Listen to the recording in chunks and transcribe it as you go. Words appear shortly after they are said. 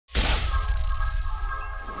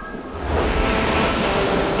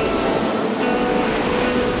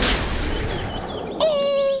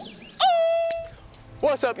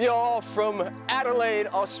What's up, y'all, from Adelaide,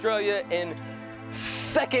 Australia in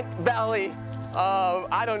Second Valley.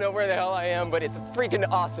 I don't know where the hell I am, but it's freaking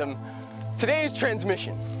awesome. Today's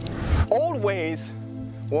transmission: old ways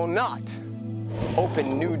will not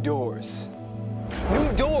open new doors.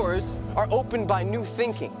 New doors are opened by new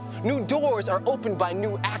thinking. New doors are opened by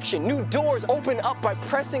new action. New doors open up by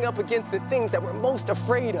pressing up against the things that we're most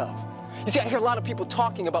afraid of. You see, I hear a lot of people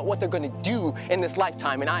talking about what they're going to do in this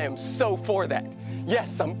lifetime, and I am so for that.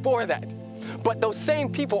 Yes, I'm for that. But those same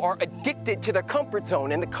people are addicted to the comfort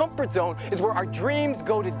zone, and the comfort zone is where our dreams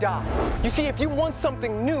go to die. You see, if you want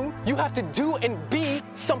something new, you have to do and be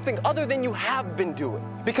something other than you have been doing,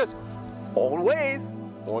 because old ways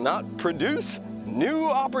will not produce new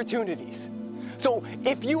opportunities. So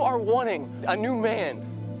if you are wanting a new man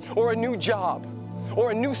or a new job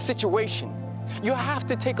or a new situation, you have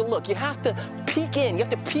to take a look. You have to peek in. You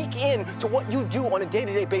have to peek in to what you do on a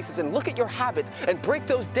day-to-day basis and look at your habits and break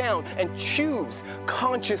those down and choose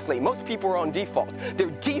consciously. Most people are on default.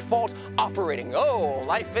 They're default operating. Oh,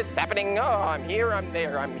 life is happening. Oh, I'm here, I'm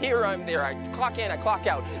there. I'm here, I'm there. I clock in, I clock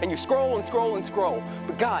out. And you scroll and scroll and scroll.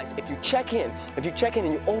 But guys, if you check in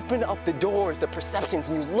and you open up the doors, the perceptions,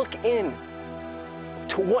 and you look in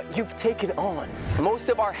to what you've taken on. Most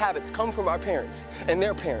of our habits come from our parents and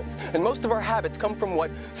their parents, and most of our habits come from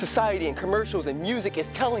what society and commercials and music is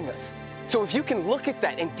telling us. So if you can look at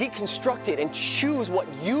that and deconstruct it and choose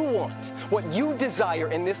what you want, what you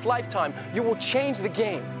desire in this lifetime, you will change the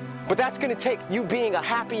game. But that's going to take you being a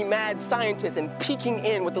happy, mad scientist and peeking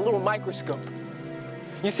in with a little microscope.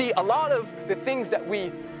 You see, a lot of the things that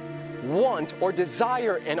we want or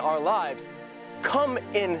desire in our lives come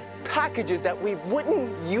in packages that we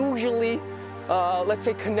wouldn't usually, let's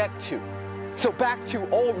say, connect to. So back to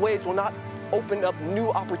old ways will not open up new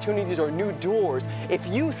opportunities or new doors. If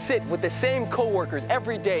you sit with the same coworkers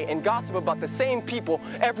every day and gossip about the same people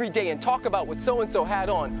every day and talk about what so-and-so had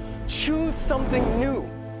on, choose something new.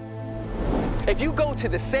 If you go to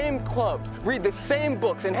the same clubs, read the same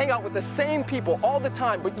books, and hang out with the same people all the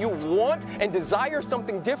time, but you want and desire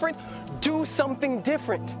something different, do something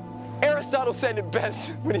different. Aristotle said it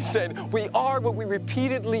best when he said, "We are what we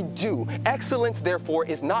repeatedly do. Excellence, therefore,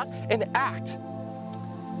 is not an act,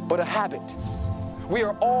 but a habit." We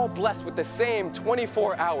are all blessed with the same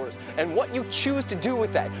 24 hours, and what you choose to do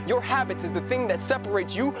with that, your habits, is the thing that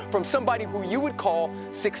separates you from somebody who you would call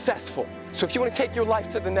successful. So if you want to take your life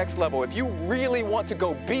to the next level, if you really want to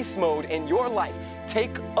go beast mode in your life,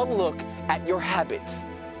 take a look at your habits.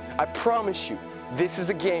 I promise you, this is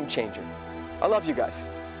a game changer. I love you guys.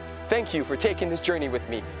 Thank you for taking this journey with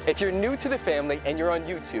me. If you're new to the family and you're on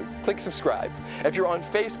YouTube, click subscribe. If you're on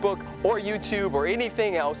Facebook or YouTube or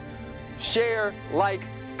anything else, share, like,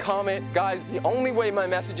 comment. Guys, the only way my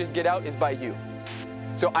messages get out is by you.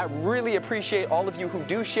 So I really appreciate all of you who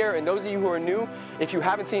do share, and those of you who are new, if you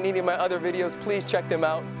haven't seen any of my other videos, please check them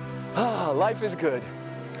out. Life is good.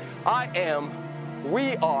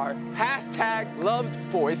 We are, #Love's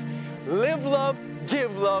Voice. Live love,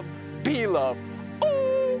 give love, be love.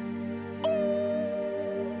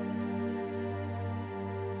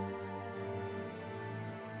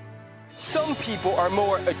 Some people are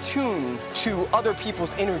more attuned to other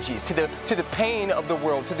people's energies, to the pain of the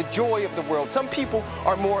world, to the joy of the world. Some people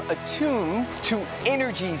are more attuned to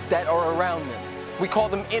energies that are around them. We call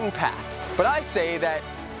them empaths. But I say that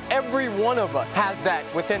every one of us has that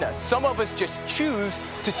within us. Some of us just choose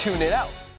to tune it out.